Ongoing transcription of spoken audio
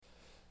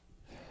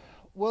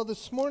Well,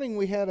 this morning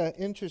we had an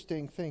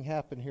interesting thing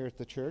happen here at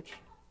the church.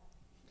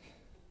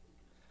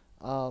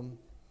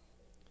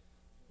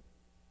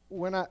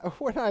 When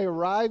I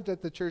arrived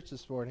at the church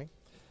this morning,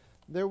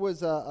 there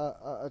was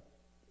a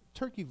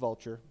turkey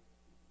vulture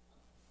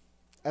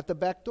at the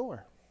back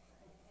door.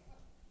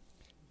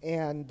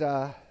 And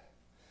Dan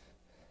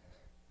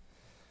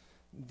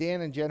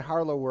and Jen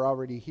Harlow were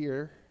already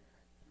here.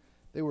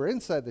 They were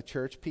inside the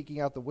church,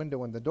 peeking out the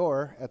window and the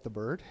door at the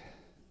bird.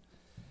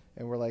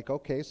 And we're like,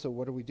 okay, so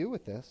what do we do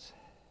with this?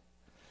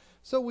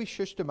 So we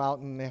shushed him out,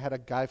 and they had a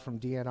guy from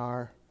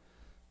DNR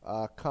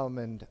come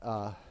and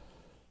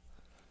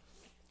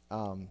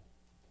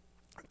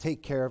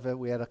take care of it.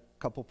 We had a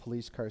couple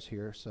police cars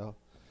here. So,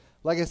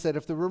 like I said,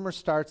 if the rumor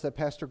starts that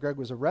Pastor Greg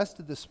was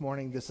arrested this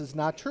morning, this is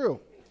not true.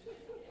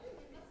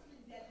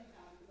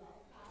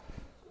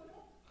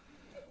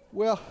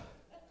 Well,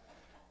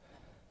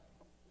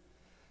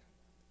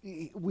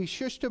 we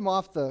shushed him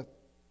off the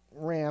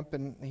ramp,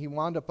 and he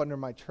wound up under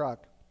my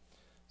truck.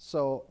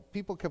 So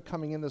people kept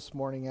coming in this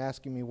morning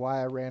asking me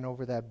why I ran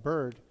over that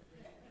bird.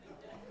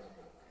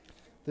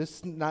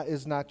 This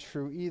is not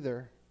true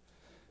either.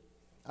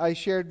 I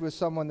shared with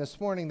someone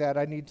this morning that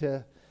I need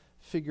to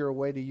figure a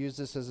way to use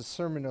this as a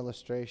sermon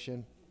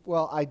illustration.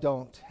 Well, I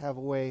don't have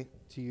a way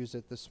to use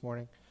it this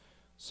morning.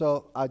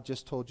 So I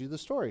just told you the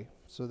story.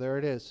 So there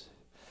it is.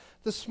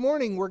 This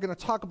morning, we're going to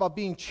talk about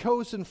being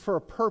chosen for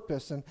a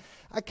purpose. And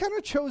I kind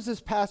of chose this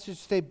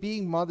passage today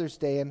being Mother's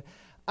Day. And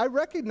I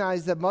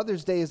recognize that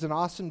Mother's Day is an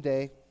awesome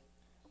day,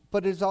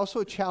 but it is also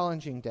a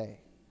challenging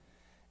day.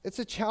 It's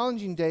a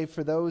challenging day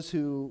for those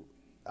who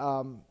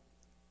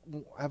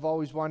have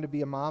always wanted to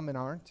be a mom and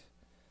aren't.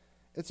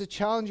 It's a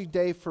challenging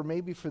day for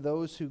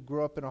those who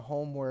grew up in a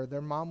home where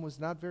their mom was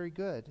not very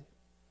good.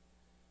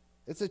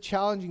 It's a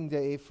challenging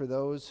day for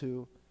those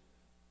who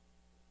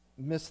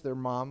miss their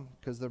mom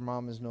because their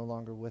mom is no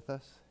longer with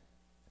us.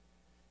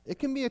 It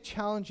can be a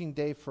challenging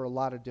day for a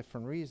lot of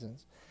different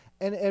reasons.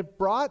 And it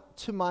brought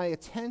to my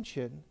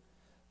attention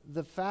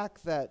the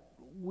fact that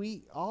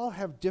we all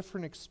have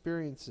different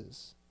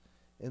experiences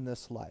in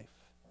this life.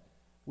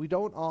 We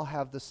don't all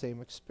have the same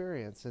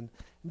experience. And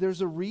there's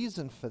a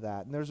reason for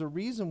that. And there's a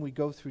reason we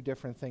go through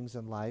different things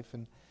in life.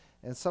 And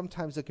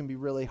sometimes it can be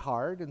really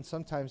hard, and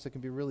sometimes it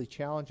can be really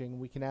challenging.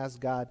 We can ask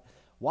God,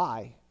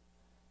 why?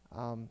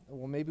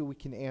 Well, maybe we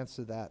can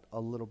answer that a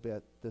little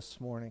bit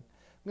this morning.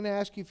 I'm going to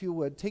ask you, if you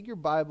would, take your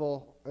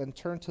Bible and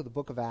turn to the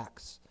book of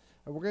Acts.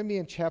 And we're going to be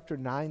in chapter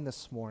 9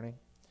 this morning.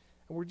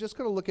 And we're just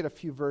going to look at a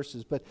few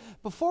verses. But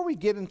before we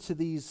get into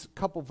these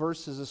couple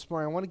verses this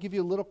morning, I want to give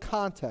you a little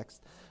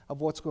context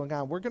of what's going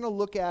on. We're going to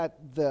look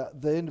at the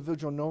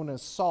individual known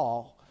as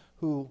Saul,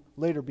 who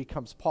later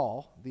becomes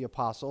Paul, the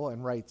apostle,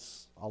 and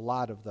writes a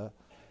lot of the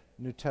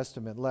New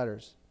Testament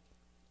letters.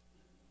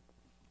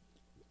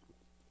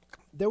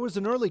 There was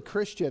an early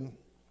Christian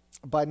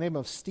by the name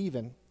of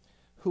Stephen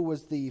who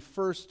was the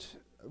first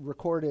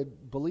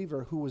recorded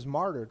believer who was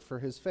martyred for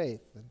his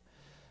faith. And,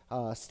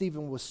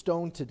 Stephen was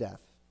stoned to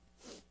death.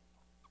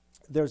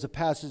 There's a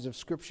passage of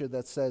Scripture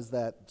that says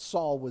that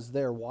Saul was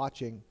there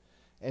watching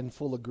in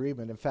full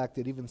agreement. In fact,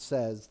 it even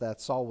says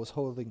that Saul was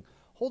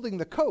holding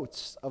the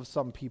coats of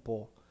some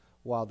people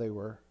while they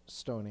were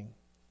stoning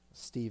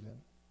Stephen.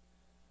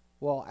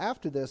 Well,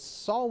 after this,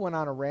 Saul went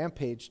on a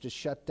rampage to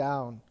shut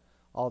down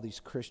all these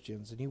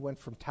Christians, and he went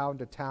from town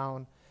to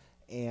town,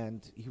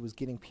 and he was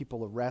getting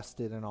people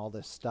arrested and all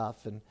this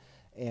stuff,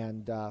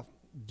 and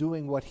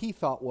doing what he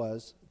thought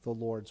was the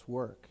Lord's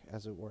work,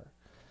 as it were.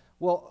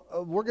 Well,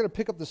 we're going to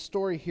pick up the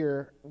story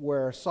here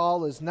where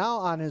Saul is now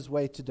on his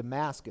way to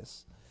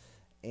Damascus,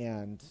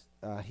 and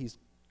he's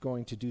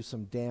going to do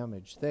some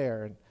damage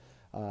there.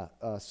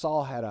 And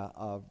Saul had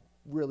a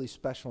really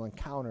special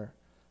encounter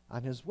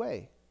on his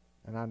way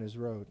and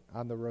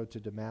on the road to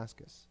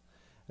Damascus.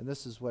 And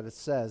this is what it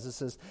says. It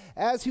says,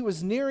 as he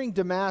was nearing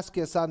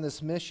Damascus on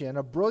this mission,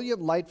 a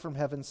brilliant light from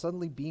heaven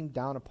suddenly beamed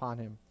down upon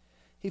him.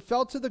 He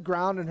fell to the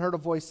ground and heard a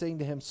voice saying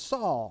to him,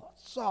 Saul,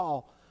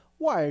 Saul,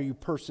 why are you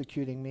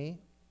persecuting me?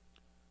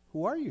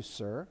 Who are you,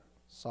 sir?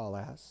 Saul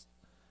asked.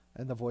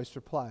 And the voice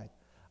replied,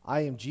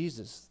 I am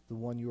Jesus, the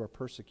one you are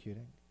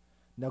persecuting.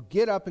 Now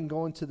get up and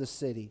go into the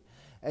city,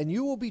 and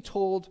you will be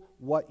told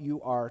what you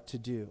are to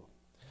do.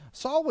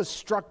 Saul was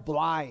struck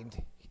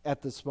blind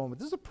at this moment.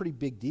 This is a pretty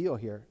big deal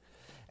here.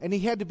 And he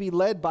had to be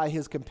led by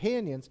his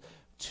companions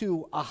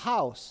to a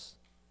house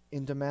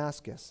in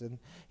Damascus. And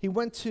he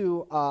went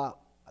to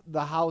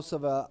the house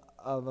of a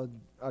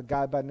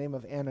guy by the name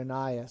of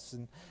Ananias.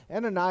 And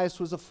Ananias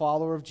was a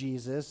follower of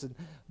Jesus. And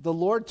the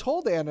Lord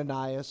told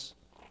Ananias,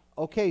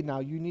 okay, now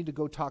you need to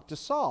go talk to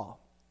Saul.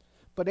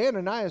 But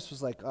Ananias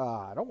was like,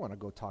 I don't want to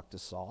go talk to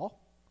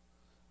Saul.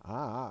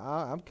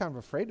 I'm kind of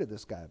afraid of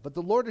this guy. But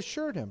the Lord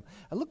assured him.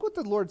 And look what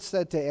the Lord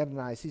said to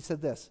Ananias. He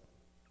said this.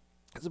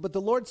 But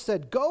the Lord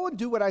said, go and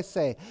do what I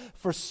say,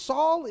 for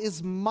Saul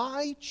is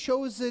my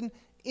chosen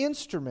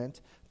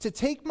instrument to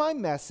take my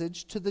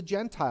message to the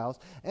Gentiles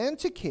and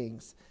to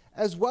kings,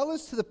 as well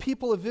as to the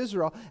people of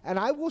Israel, and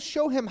I will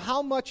show him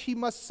how much he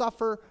must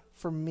suffer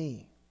for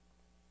me.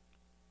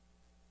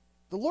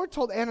 The Lord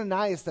told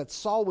Ananias that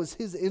Saul was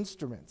his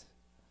instrument.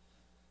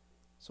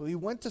 So he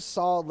went to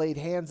Saul, laid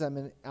hands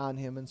on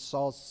him, and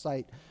Saul's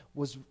sight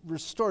was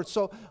restored.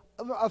 So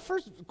a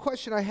first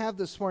question I have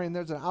this morning,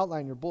 there's an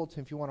outline in your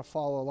bulletin if you want to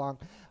follow along.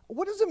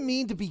 What does it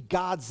mean to be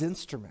God's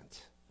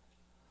instrument?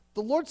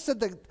 The Lord said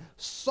that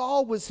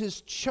Saul was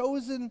his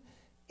chosen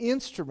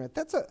instrument.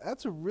 That's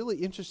a really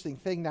interesting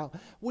thing. Now,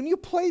 when you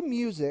play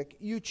music,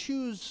 you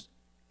choose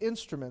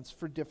instruments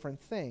for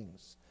different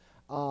things.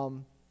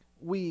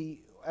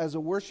 We, as a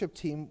worship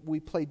team, we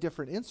play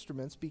different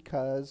instruments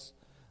because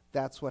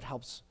that's what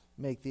helps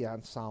make the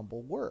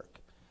ensemble work.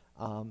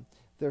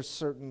 There's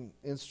certain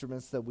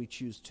instruments that we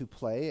choose to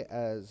play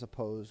as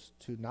opposed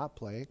to not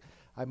playing.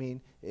 I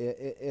mean,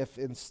 if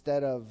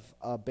instead of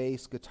a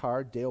bass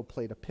guitar, Dale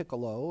played a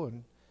piccolo,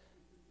 and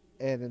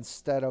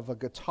instead of a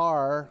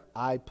guitar,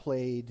 I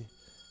played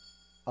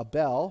a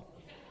bell,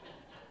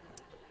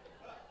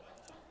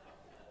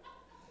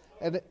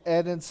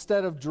 and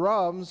instead of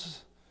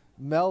drums,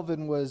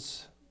 Melvin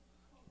was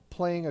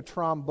playing a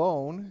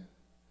trombone,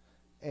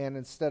 and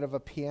instead of a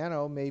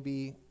piano,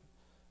 maybe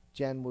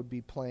Jen would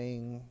be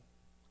playing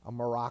a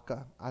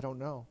maraca. I don't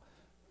know.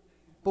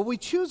 But we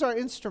choose our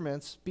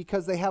instruments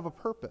because they have a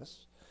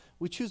purpose.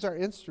 We choose our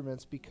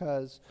instruments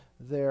because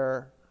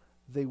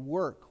they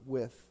work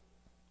with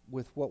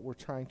what we're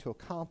trying to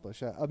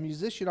accomplish. A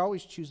musician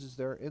always chooses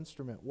their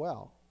instrument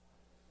well.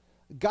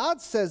 God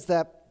says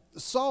that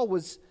Saul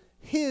was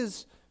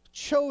his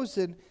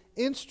chosen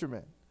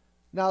instrument.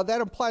 Now, that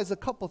implies a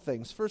couple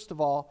things. First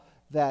of all,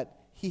 that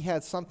he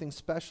had something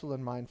special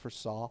in mind for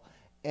Saul,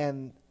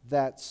 and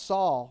that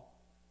Saul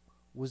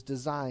was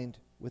designed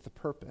with a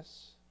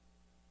purpose.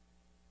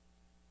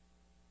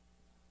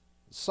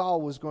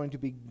 Saul was going to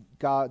be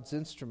God's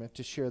instrument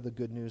to share the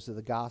good news of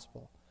the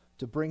gospel,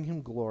 to bring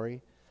him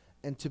glory,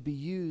 and to be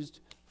used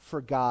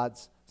for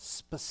God's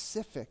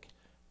specific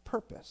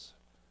purpose.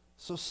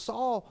 So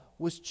Saul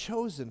was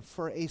chosen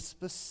for a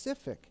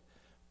specific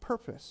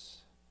purpose.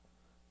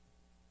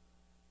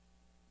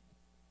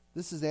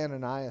 This is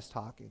Ananias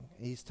talking.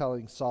 He's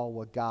telling Saul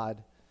what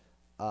God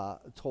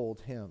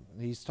told him.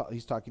 He's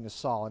talking to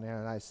Saul, and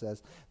Ananias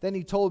says, then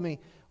he told me,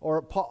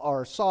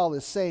 or Saul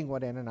is saying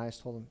what Ananias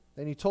told him.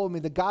 Then he told me,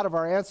 the God of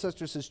our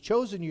ancestors has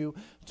chosen you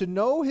to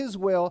know his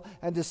will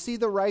and to see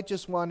the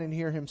righteous one and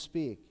hear him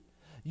speak.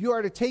 You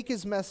are to take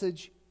his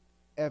message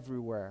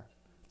everywhere,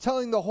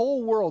 telling the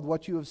whole world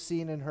what you have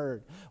seen and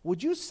heard.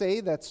 Would you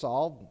say that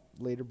Saul,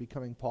 later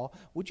becoming Paul,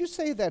 would you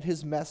say that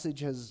his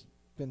message has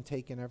been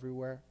taken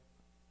everywhere?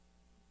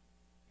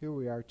 Here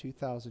we are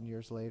 2,000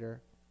 years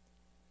later.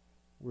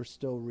 We're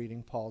still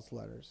reading Paul's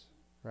letters,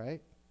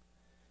 right?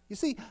 You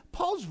see,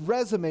 Paul's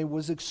resume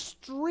was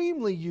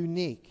extremely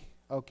unique,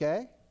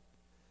 okay?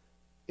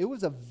 It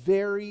was a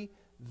very,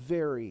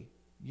 very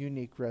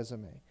unique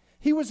resume.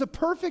 He was a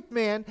perfect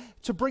man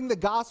to bring the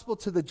gospel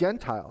to the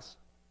Gentiles.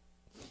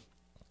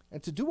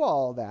 And to do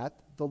all that,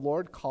 the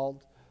Lord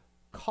called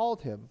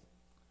him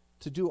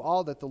to do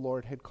all that the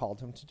Lord had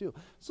called him to do.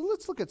 So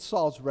let's look at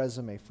Saul's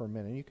resume for a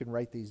minute. You can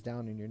write these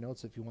down in your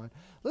notes if you want.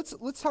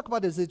 Let's talk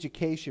about his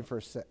education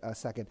for a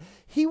second.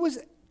 He was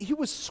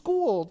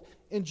schooled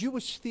in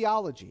Jewish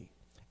theology.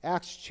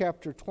 Acts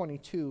chapter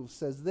 22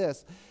 says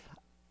this.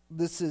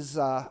 This is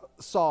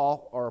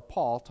Saul or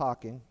Paul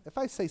talking. If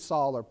I say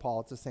Saul or Paul,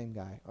 it's the same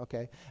guy,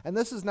 okay? And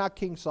this is not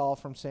King Saul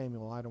from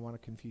Samuel. I don't want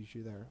to confuse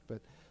you there,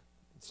 but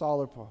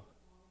Saul or Paul.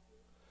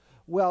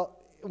 Well,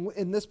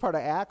 in this part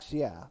of Acts,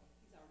 yeah.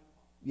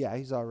 Yeah,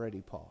 he's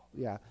already Paul.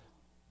 Yeah.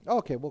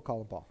 Okay, we'll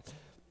call him Paul.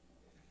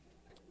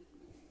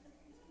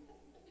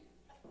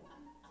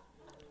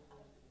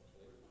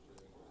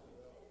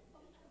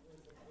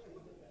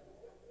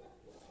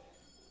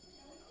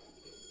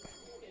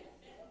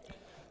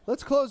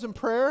 Let's close in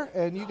prayer,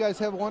 and you guys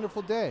have a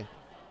wonderful day.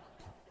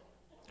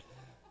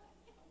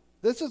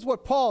 This is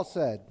what Paul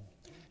said.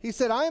 He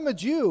said, I am a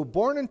Jew,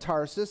 born in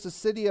Tarsus, a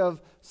city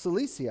of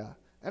Cilicia,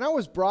 and I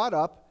was brought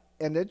up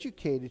and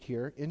educated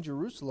here in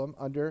Jerusalem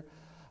under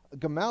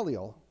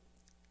Gamaliel.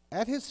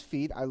 At his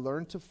feet, I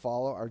learned to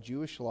follow our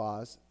Jewish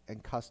laws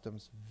and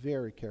customs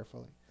very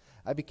carefully.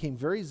 I became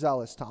very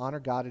zealous to honor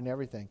God in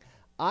everything.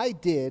 I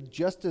did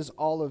just as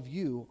all of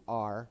you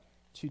are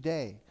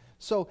today.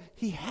 So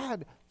he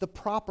had the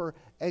proper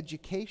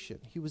education.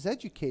 He was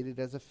educated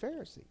as a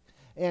Pharisee.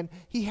 And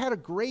he had a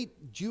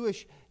great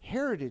Jewish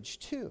heritage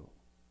too.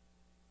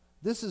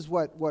 This is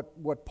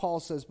what Paul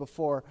says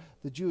before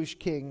the Jewish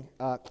king,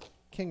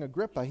 King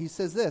Agrippa. He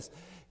says this.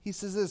 He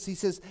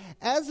says,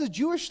 as the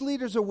Jewish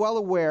leaders are well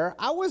aware,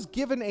 I was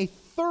given a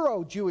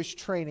thorough Jewish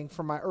training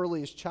from my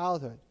earliest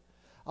childhood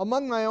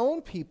among my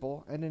own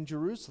people and in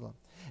Jerusalem.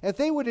 If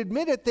they would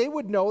admit it, they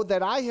would know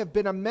that I have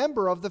been a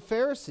member of the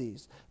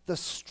Pharisees, the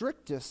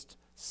strictest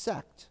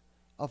sect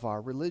of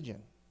our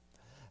religion.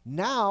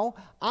 Now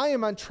I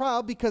am on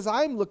trial because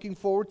I'm looking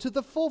forward to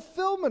the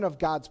fulfillment of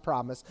God's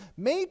promise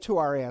made to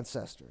our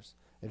ancestors.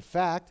 In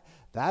fact,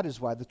 that is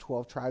why the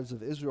 12 tribes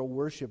of Israel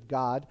worship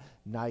God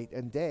night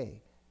and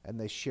day, and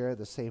they share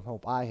the same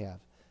hope I have.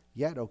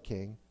 Yet, O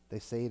king, they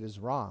say it is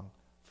wrong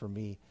for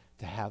me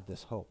to have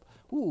this hope.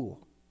 Ooh,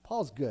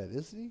 Paul's good,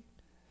 isn't he?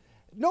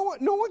 No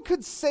one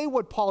could say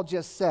what Paul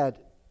just said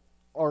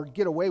or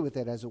get away with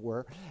it, as it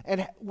were,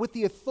 and with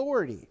the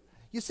authority.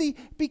 You see,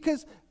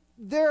 because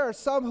there are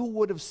some who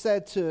would have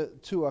said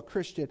to a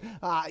Christian,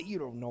 you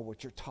don't know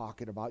what you're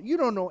talking about. You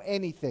don't know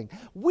anything.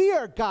 We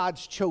are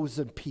God's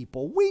chosen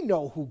people. We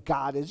know who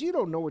God is. You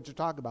don't know what you're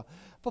talking about.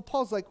 But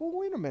Paul's like, well,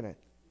 wait a minute.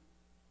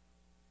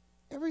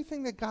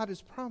 Everything that God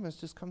has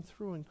promised has come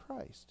through in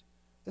Christ.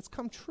 It's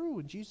come true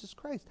in Jesus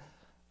Christ.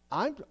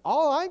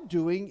 All I'm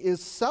doing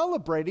is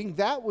celebrating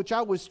that which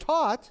I was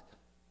taught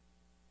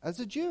as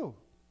a Jew.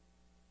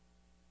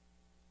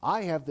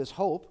 I have this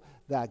hope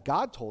that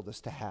God told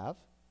us to have,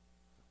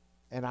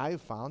 and I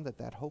have found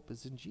that hope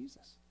is in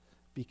Jesus,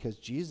 because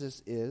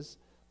Jesus is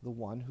the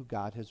one who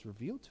God has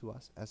revealed to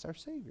us as our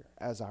Savior,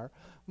 as our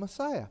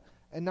Messiah.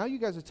 And now you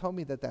guys are telling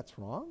me that that's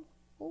wrong?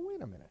 Well,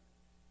 wait a minute.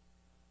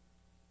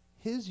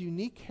 His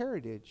unique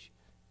heritage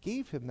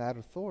gave him that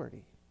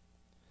authority.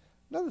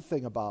 Another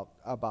thing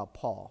about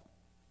Paul,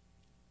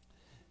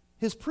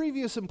 his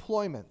previous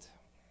employment,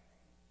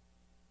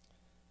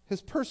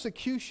 his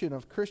persecution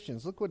of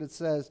Christians. Look what it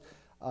says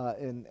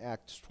in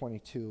Acts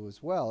 22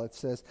 as well. It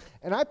says,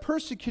 and I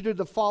persecuted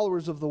the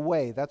followers of the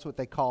way. That's what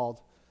they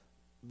called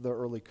the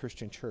early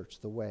Christian church,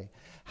 the way.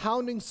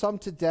 Hounding some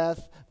to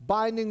death,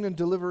 binding and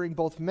delivering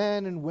both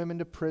men and women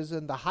to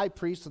prison. The high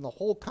priest and the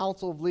whole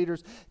council of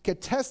leaders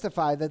could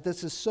testify that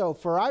this is so.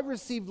 For I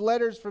received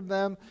letters from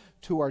them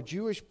to our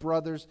Jewish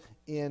brothers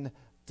in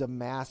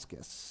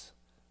Damascus,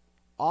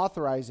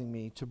 authorizing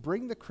me to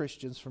bring the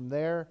Christians from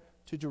there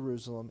to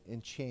Jerusalem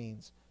in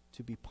chains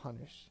to be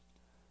punished.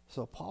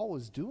 So Paul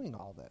was doing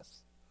all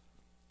this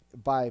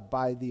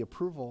by the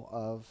approval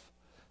of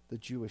the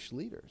Jewish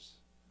leaders.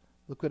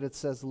 Look what it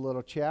says a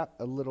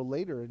little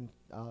later in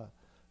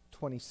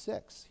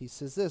 26. He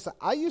says this,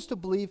 I used to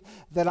believe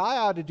that I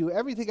ought to do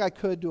everything I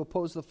could to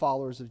oppose the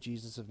followers of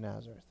Jesus of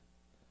Nazareth.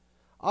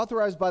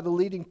 Authorized by the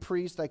leading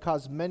priest, I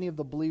caused many of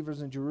the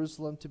believers in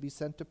Jerusalem to be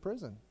sent to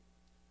prison.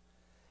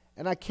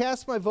 And I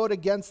cast my vote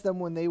against them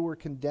when they were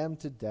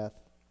condemned to death.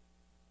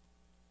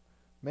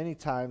 Many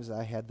times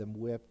I had them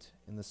whipped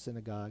in the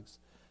synagogues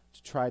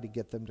to try to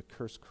get them to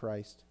curse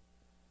Christ.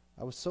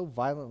 I was so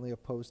violently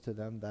opposed to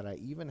them that I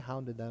even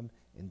hounded them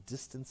in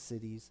distant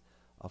cities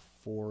of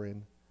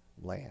foreign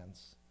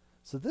lands.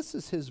 So this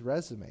is his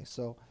resume.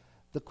 So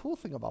the cool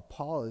thing about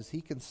Paul is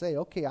he can say,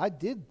 okay, I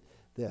did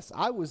this.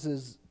 I was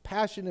as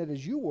passionate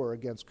as you were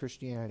against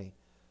Christianity.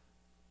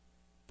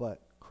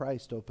 But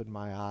Christ opened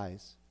my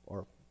eyes,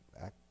 or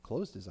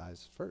closed his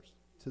eyes first,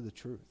 to the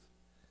truth.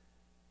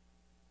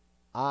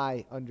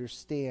 I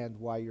understand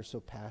why you're so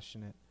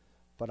passionate,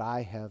 but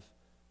I have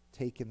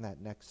taken that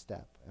next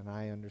step, and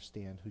I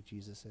understand who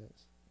Jesus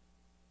is.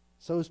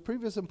 So his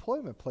previous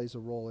employment plays a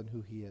role in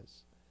who he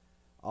is.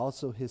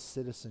 Also his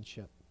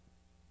citizenship.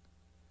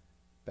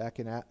 Back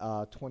in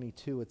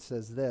 22, it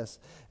says this,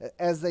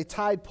 as they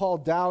tied Paul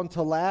down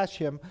to lash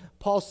him,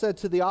 Paul said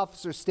to the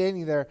officer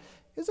standing there,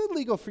 is it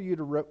legal for you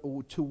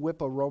to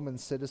whip a Roman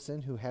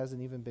citizen who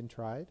hasn't even been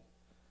tried?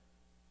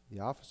 The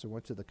officer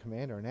went to the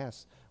commander and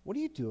asked, what are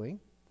you doing?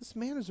 This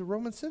man is a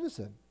Roman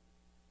citizen.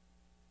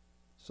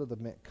 So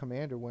the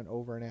commander went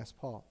over and asked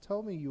Paul,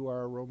 tell me you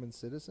are a Roman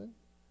citizen?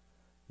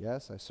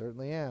 Yes, I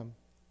certainly am,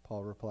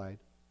 Paul replied.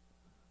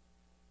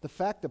 The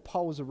fact that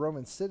Paul was a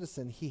Roman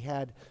citizen, he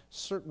had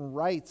certain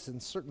rights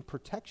and certain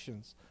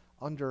protections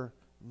under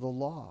the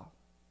law.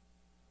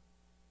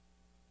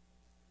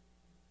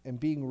 And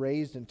being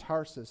raised in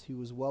Tarsus, he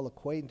was well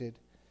acquainted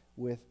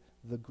with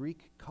the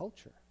Greek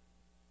culture.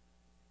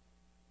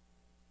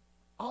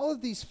 All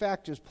of these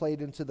factors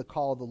played into the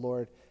call the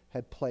Lord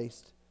had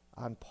placed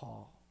on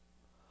Paul.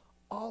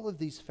 All of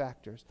these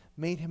factors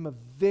made him a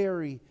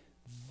very,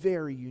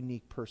 very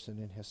unique person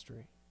in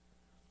history,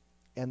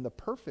 and the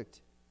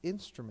perfect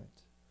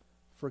instrument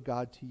for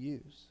God to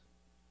use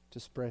to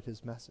spread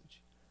his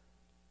message.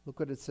 Look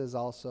what it says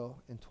also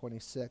in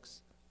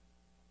 26.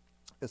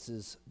 This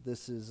is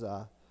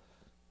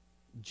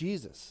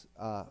Jesus.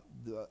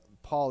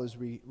 Paul is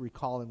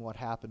recalling what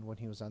happened when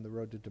he was on the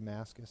road to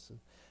Damascus.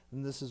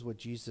 And this is what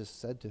Jesus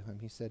said to him.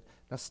 He said,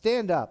 now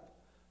stand up,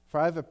 for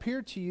I have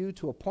appeared to you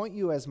to appoint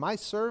you as my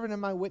servant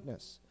and my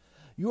witness.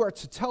 You are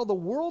to tell the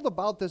world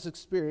about this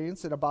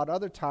experience, and about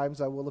other times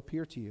I will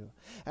appear to you.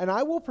 And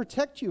I will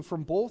protect you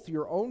from both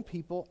your own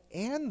people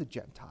and the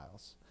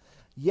Gentiles.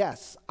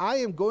 Yes, I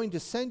am going to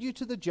send you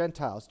to the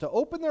Gentiles to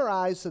open their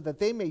eyes so that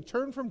they may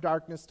turn from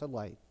darkness to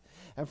light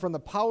and from the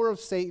power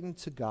of Satan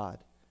to God.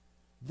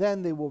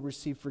 Then they will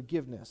receive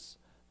forgiveness,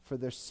 for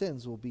their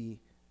sins will be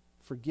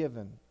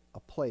forgiven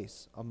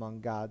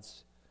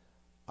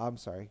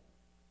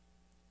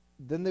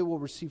Then they will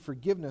receive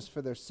forgiveness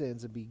for their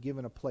sins and be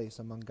given a place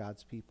among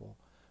God's people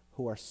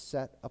who are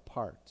set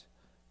apart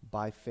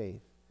by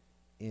faith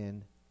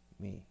in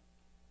me.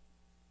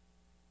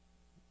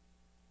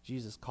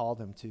 Jesus called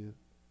him to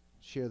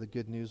share the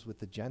good news with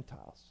the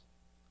Gentiles,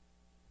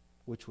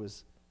 which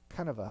was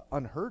kind of an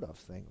unheard of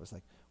thing. It was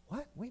like,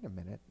 what? Wait a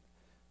minute.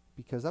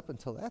 Because up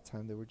until that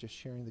time, they were just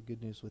sharing the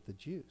good news with the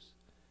Jews.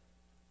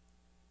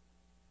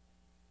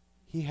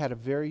 he had a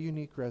very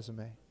unique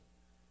resume.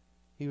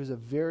 He was a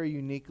very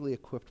uniquely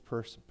equipped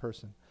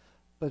person.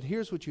 But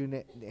here's what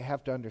you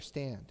have to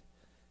understand.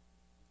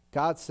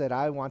 God said,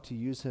 I want to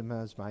use him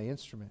as my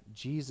instrument.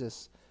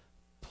 Jesus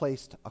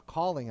placed a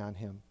calling on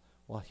him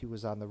while he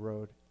was on the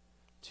road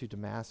to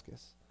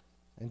Damascus.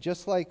 And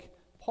just like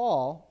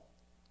Paul,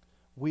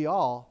 we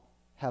all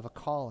have a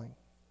calling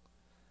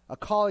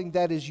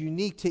that is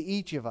unique to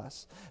each of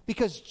us.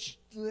 Because,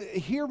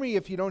 hear me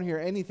if you don't hear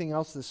anything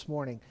else this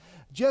morning,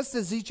 just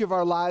as each of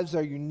our lives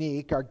are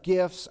unique, our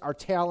gifts, our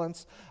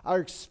talents, our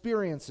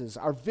experiences,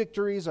 our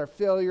victories, our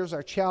failures,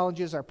 our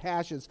challenges, our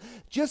passions,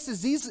 just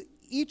as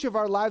each of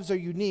our lives are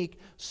unique,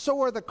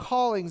 so are the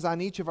callings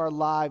on each of our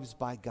lives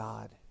by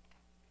God.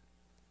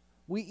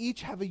 We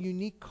each have a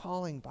unique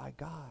calling by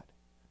God.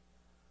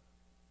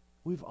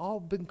 We've all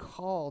been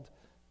called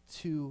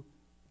to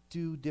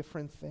do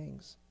different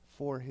things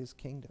for his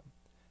kingdom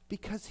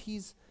because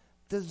he's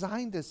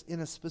designed us in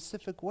a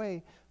specific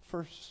way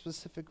for a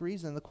specific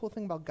reason. The cool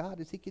thing about God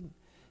is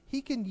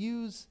he can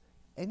use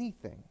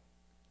anything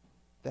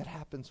that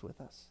happens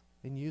with us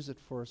and use it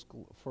for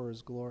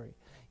his glory.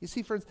 You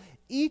see, friends,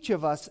 each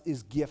of us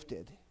is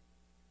gifted.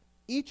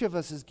 Each of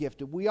us is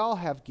gifted. We all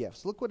have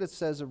gifts. Look what it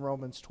says in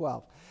Romans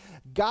 12.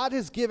 God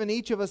has given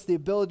each of us the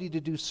ability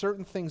to do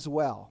certain things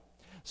well.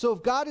 So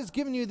if God has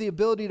given you the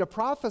ability to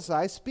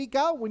prophesy, speak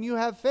out when you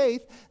have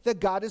faith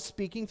that God is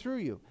speaking through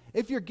you.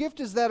 If your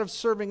gift is that of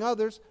serving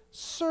others,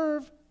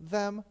 serve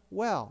them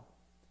well.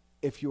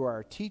 If you are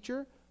a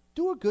teacher,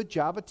 do a good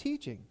job of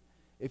teaching.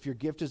 If your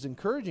gift is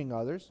encouraging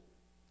others,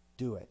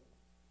 do it.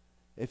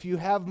 If you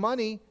have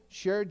money,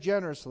 share it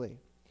generously.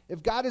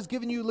 If God has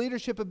given you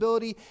leadership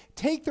ability,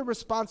 take the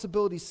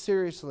responsibility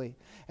seriously.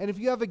 And if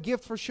you have a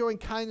gift for showing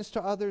kindness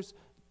to others,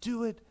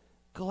 do it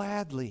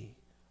gladly.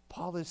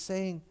 Paul is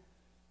saying,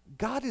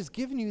 God has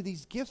given you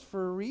these gifts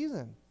for a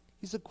reason.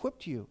 He's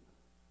equipped you.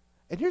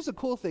 And here's the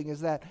cool thing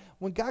is that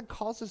when God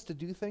calls us to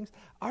do things,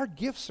 our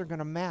gifts are going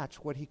to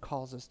match what he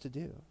calls us to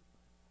do.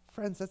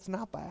 Friends, that's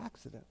not by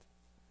accident.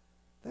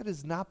 That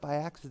is not by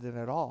accident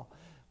at all.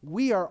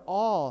 We are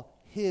all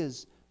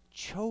his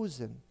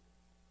chosen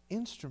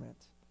instrument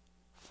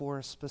for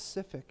a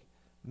specific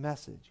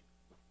message.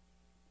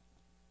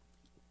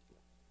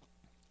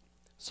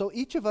 So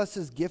each of us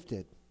is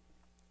gifted.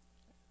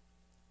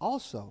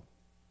 Also,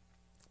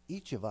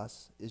 each of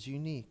us is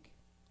unique.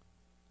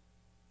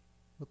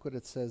 Look what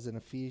it says in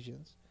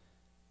Ephesians.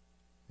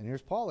 And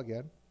here's Paul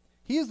again.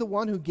 He is the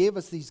one who gave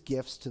us these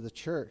gifts to the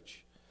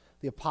church.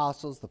 The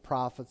apostles, the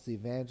prophets, the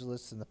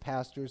evangelists, and the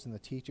pastors and the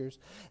teachers.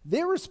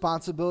 Their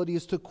responsibility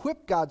is to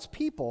equip God's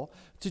people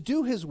to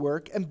do his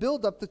work and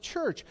build up the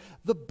church,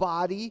 the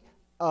body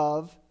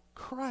of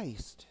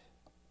Christ.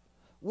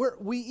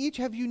 We each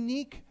have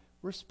unique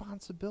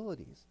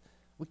responsibilities.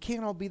 We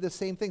can't all be the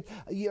same thing.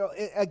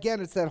 Again,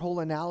 it's that whole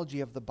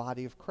analogy of the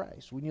body of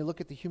Christ. When you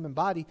look at the human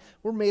body,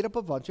 we're made up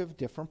of a bunch of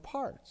different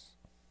parts.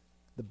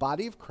 The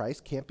body of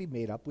Christ can't be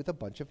made up with a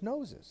bunch of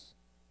noses.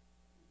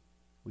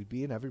 We'd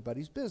be in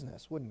everybody's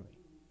business, wouldn't we?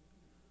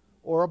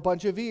 Or a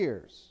bunch of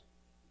ears.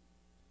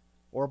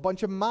 Or a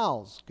bunch of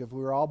mouths. If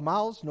we were all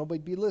mouths,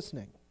 nobody'd be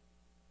listening.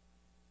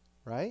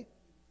 Right?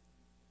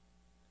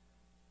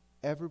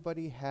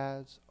 Everybody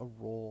has a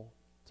role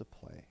to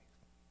play.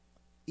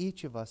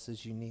 Each of us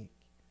is unique.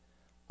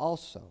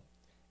 Also,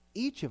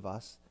 each of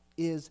us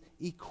is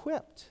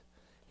equipped.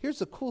 Here's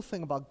the cool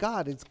thing about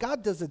God is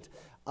God doesn't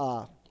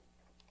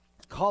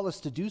call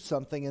us to do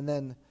something and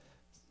then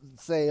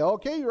say,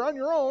 okay, you're on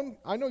your own.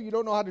 I know you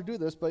don't know how to do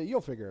this, but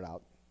you'll figure it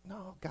out.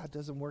 No, God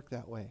doesn't work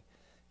that way.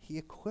 He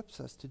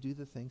equips us to do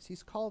the things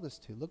he's called us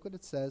to. Look what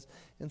it says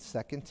in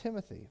 2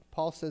 Timothy.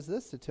 Paul says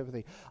this to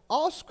Timothy.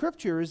 All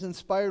scripture is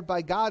inspired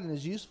by God and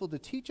is useful to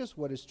teach us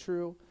what is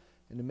true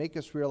and to make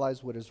us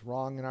realize what is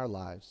wrong in our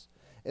lives.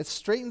 It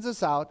straightens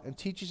us out and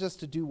teaches us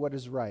to do what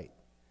is right.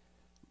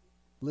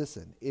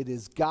 Listen, it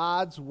is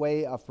God's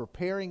way of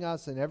preparing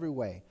us in every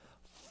way,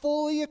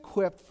 fully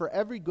equipped for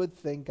every good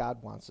thing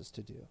God wants us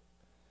to do.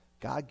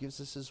 God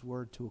gives us his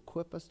word to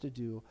equip us to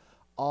do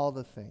all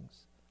the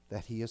things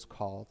that he has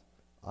called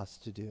us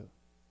to do.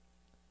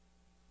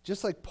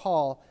 Just like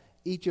Paul,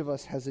 each of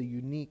us has a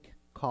unique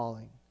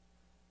calling,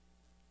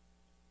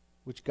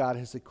 which God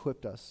has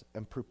equipped us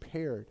and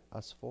prepared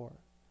us for.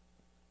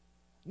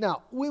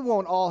 Now, we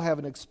won't all have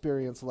an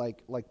experience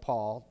like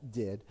Paul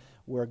did,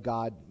 where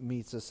God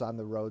meets us on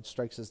the road,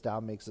 strikes us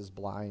down, makes us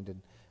blind,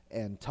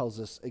 and tells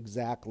us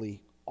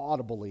exactly,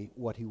 audibly,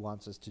 what he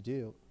wants us to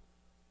do.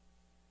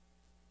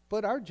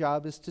 But our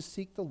job is to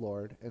seek the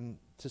Lord and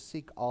to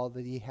seek all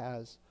that he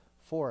has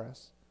for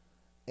us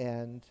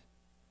and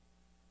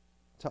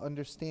to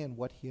understand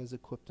what he has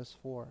equipped us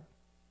for.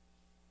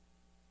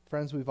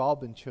 Friends, we've all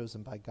been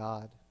chosen by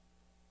God.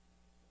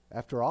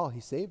 After all,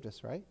 he saved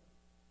us, right?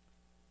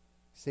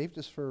 He saved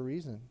us for a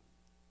reason.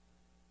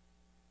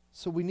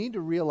 So we need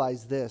to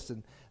realize this,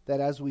 and that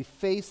as we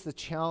face the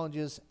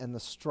challenges and the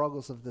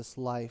struggles of this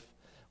life,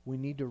 we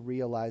need to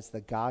realize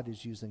that God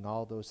is using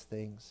all those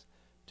things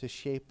to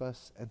shape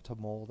us and to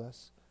mold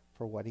us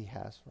for what he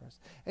has for us.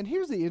 And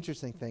here's the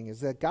interesting thing, is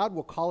that God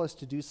will call us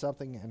to do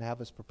something and have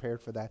us prepared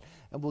for that.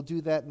 And we'll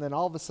do that, and then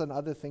all of a sudden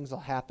other things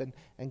will happen,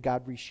 and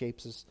God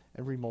reshapes us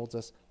and remolds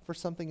us for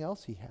something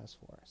else he has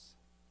for us.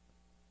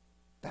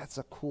 That's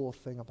a cool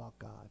thing about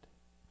God.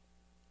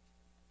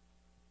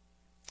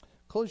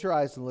 Close your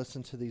eyes and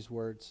listen to these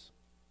words.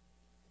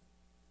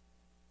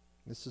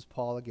 This is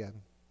Paul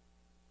again.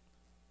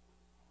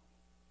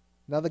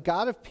 Now the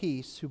God of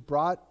peace, who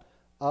brought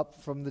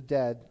up from the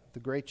dead the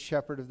great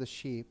shepherd of the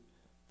sheep,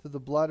 through the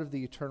blood of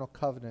the eternal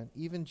covenant,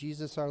 even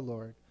Jesus our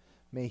Lord,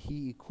 may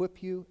he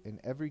equip you in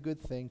every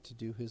good thing to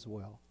do his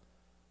will,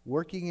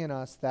 working in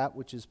us that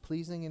which is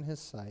pleasing in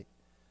his sight,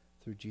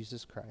 through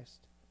Jesus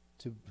Christ,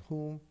 to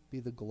whom be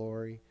the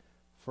glory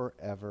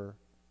forever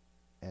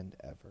and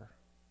ever.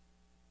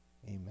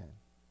 Amen.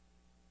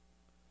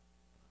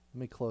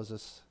 Let me close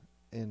this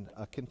in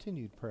a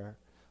continued prayer.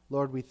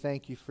 Lord, we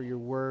thank you for your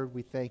word.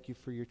 We thank you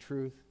for your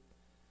truth.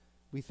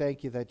 We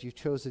thank you that you've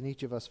chosen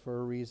each of us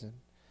for a reason.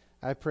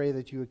 I pray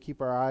that you would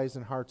keep our eyes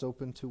and hearts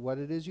open to what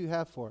it is you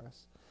have for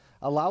us.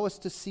 Allow us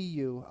to see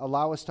you.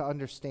 Allow us to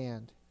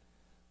understand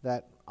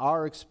that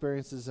our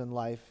experiences in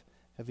life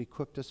have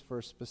equipped us for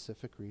a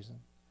specific reason.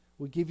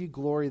 We give you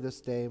glory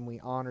this day, and we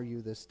honor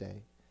you this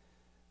day.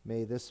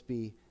 May this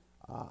be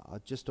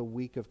just a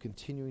week of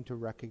continuing to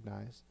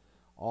recognize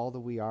all that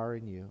we are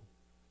in you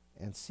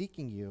and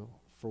seeking you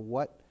for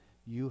what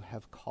you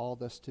have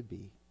called us to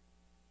be.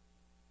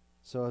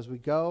 So as we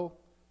go,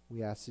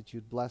 we ask that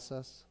you'd bless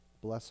us,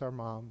 bless our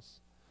moms.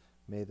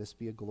 May this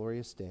be a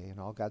glorious day. And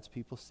all God's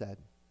people said,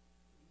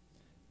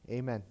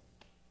 amen.